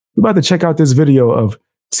We're about to check out this video of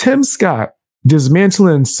Tim Scott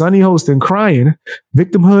dismantling Sunny Hostin crying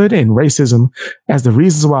victimhood and racism as the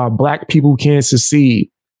reasons why black people can't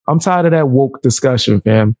succeed. I'm tired of that woke discussion,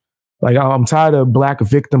 fam. Like, I'm tired of black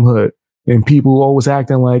victimhood and people always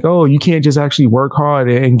acting like, oh, you can't just actually work hard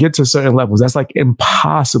and get to certain levels. That's like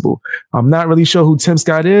impossible. I'm not really sure who Tim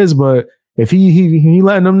Scott is, but if he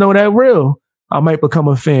letting them know that real, I might become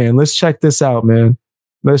a fan. Let's check this out, man.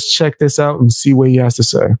 Let's check this out and see what he has to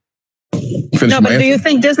say. No, but do you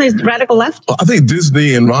think Disney's radical left? Well, I think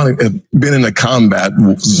Disney and Ronnie have been in a combat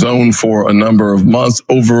zone for a number of months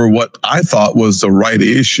over what I thought was the right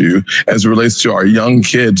issue as it relates to our young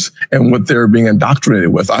kids and what they're being indoctrinated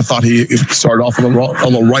with. I thought he started off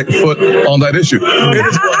on the right foot on that issue.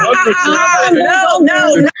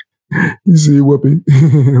 No. You see Whoopi?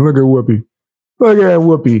 Look at Whoopi. Look at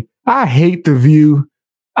Whoopi. I hate The View.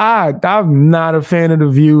 I'm not a fan of The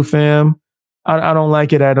View, fam. I don't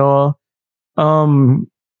like it at all.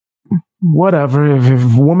 Whatever.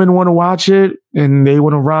 If women want to watch it and they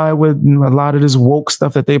want to ride with a lot of this woke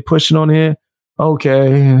stuff that they're pushing on here,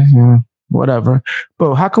 okay, yeah, whatever.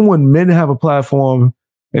 But how come when men have a platform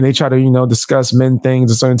and they try to, discuss men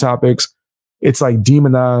things and certain topics, it's like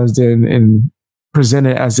demonized and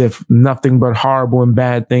presented as if nothing but horrible and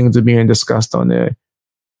bad things are being discussed on there?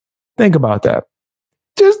 Think about that.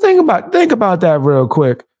 Just think about that real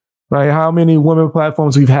quick. Right? How many women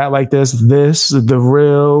platforms we've had like this, The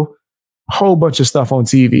Real, whole bunch of stuff on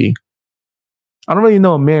TV. I don't really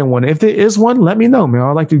know a man one. If there is one, let me know, man.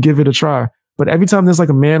 I'd like to give it a try. But every time there's like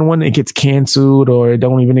a man one, it gets canceled or it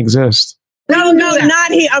don't even exist. No,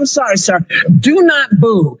 not here. I'm sorry, sir. Do not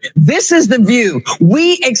boo. This is The View.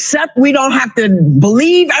 We accept we don't have to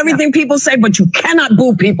believe everything people say, but you cannot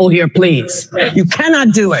boo people here, please. You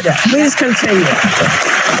cannot do it. Please continue.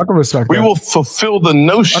 I can respect that. We will fulfill the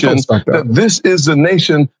notion that this is the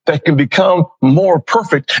nation that can become more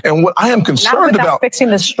perfect. And what I am concerned about fixing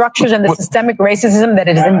the structures and the systemic racism that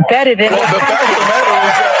is embedded in the fact of the matter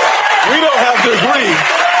is that we don't have to agree.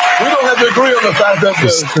 We don't have to agree on the fact that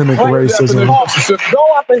systemic racism. Go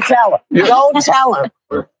up and tell him. Go tell him.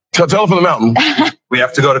 Tell him from the mountain. We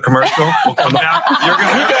have to go to commercial. We'll come down. You're going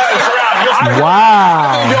to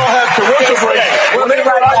wow. Y'all have commercial breaks.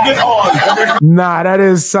 Whenever I get on. Nah, that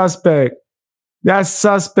is suspect. That's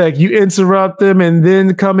suspect. You interrupt them and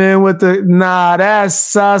then come in with that's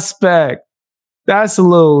suspect. That's a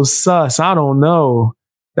little sus. I don't know.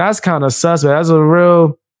 That's kind of suspect. That's a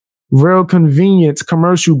real convenient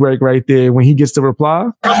commercial break right there when he gets the reply.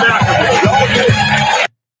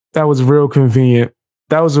 That was real convenient.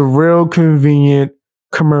 That was a real convenient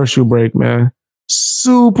commercial break, man.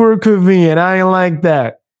 Super convenient. I didn't like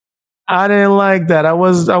that. I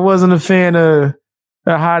wasn't a fan of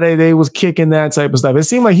how they was kicking that type of stuff. It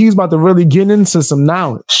seemed like he was about to really get into some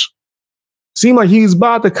knowledge. Seemed like he was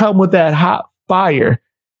about to come with that hot fire.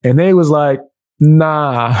 And they was like,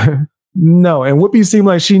 nah. No, and Whoopi seemed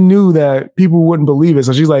like she knew that people wouldn't believe it.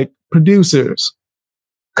 So she's like, producers,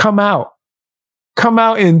 come out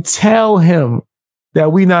and tell him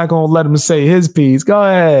that we not going to let him say his piece. Go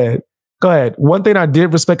ahead. One thing I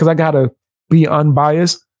did respect, because I got to be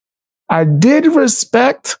unbiased, I did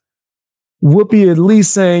respect Whoopi at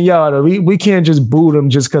least saying, yo, we can't just boo them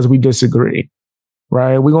just because we disagree,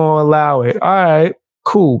 right? We're going to allow it. All right,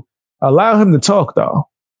 cool. Allow him to talk, though.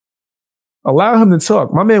 Allow him to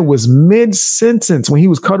talk. My man was mid-sentence when he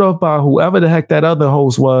was cut off by whoever the heck that other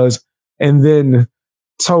host was, and then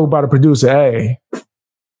told by the producer, hey,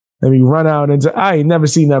 let me run out into, I ain't never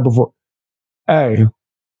seen that before. Hey,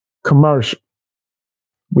 commercial.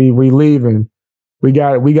 We leaving. We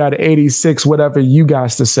got 86, whatever you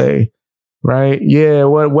guys to say, right? Yeah,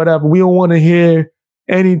 whatever. We don't want to hear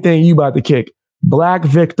anything you about to kick. Black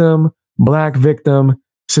victim,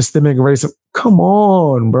 systemic racism. Come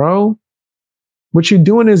on, bro. What you're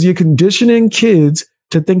doing is you're conditioning kids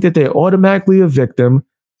to think that they're automatically a victim,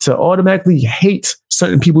 to automatically hate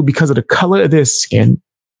certain people because of the color of their skin,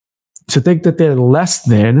 to think that they're less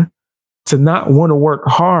than, to not want to work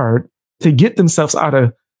hard to get themselves out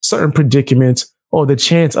of certain predicaments or the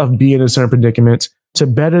chance of being in certain predicaments to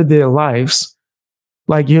better their lives.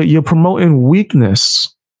 Like you're promoting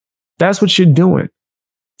weakness. That's what you're doing.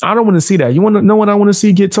 I don't want to see that. You want to know what I want to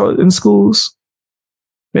see get taught in schools?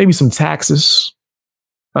 Maybe some taxes.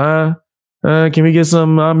 Can we get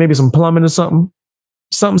some, maybe some plumbing or something?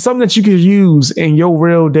 Something that you could use in your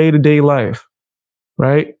real day-to-day life,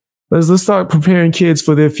 right? Let's start preparing kids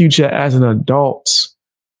for their future as an adult.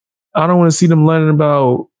 I don't want to see them learning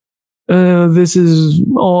about, this is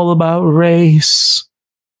all about race.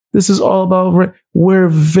 This is all about, we're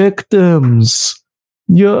victims.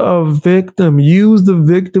 You're a victim. Use the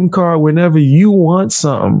victim card whenever you want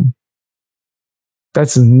something.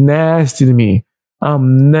 That's nasty to me.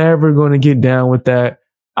 I'm never going to get down with that.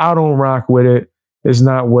 I don't rock with it. It's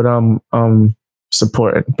not what I'm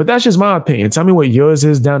supporting. But that's just my opinion. Tell me what yours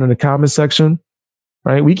is down in the comment section.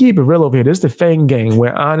 Right? We keep it real over here. This is the Fang Gang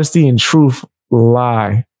where honesty and truth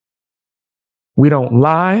lie. We don't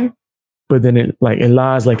lie, but then it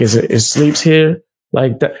lies like it sleeps here.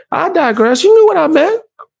 Like that. I digress. You knew what I meant.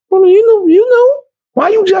 Well, you know. Why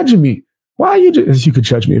are you judging me? Why are you? You can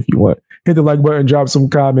judge me if you want. Hit the like button, drop some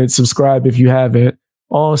comments, subscribe if you haven't.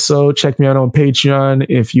 Also, check me out on Patreon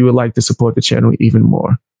if you would like to support the channel even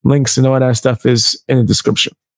more. Links and all that stuff is in the description.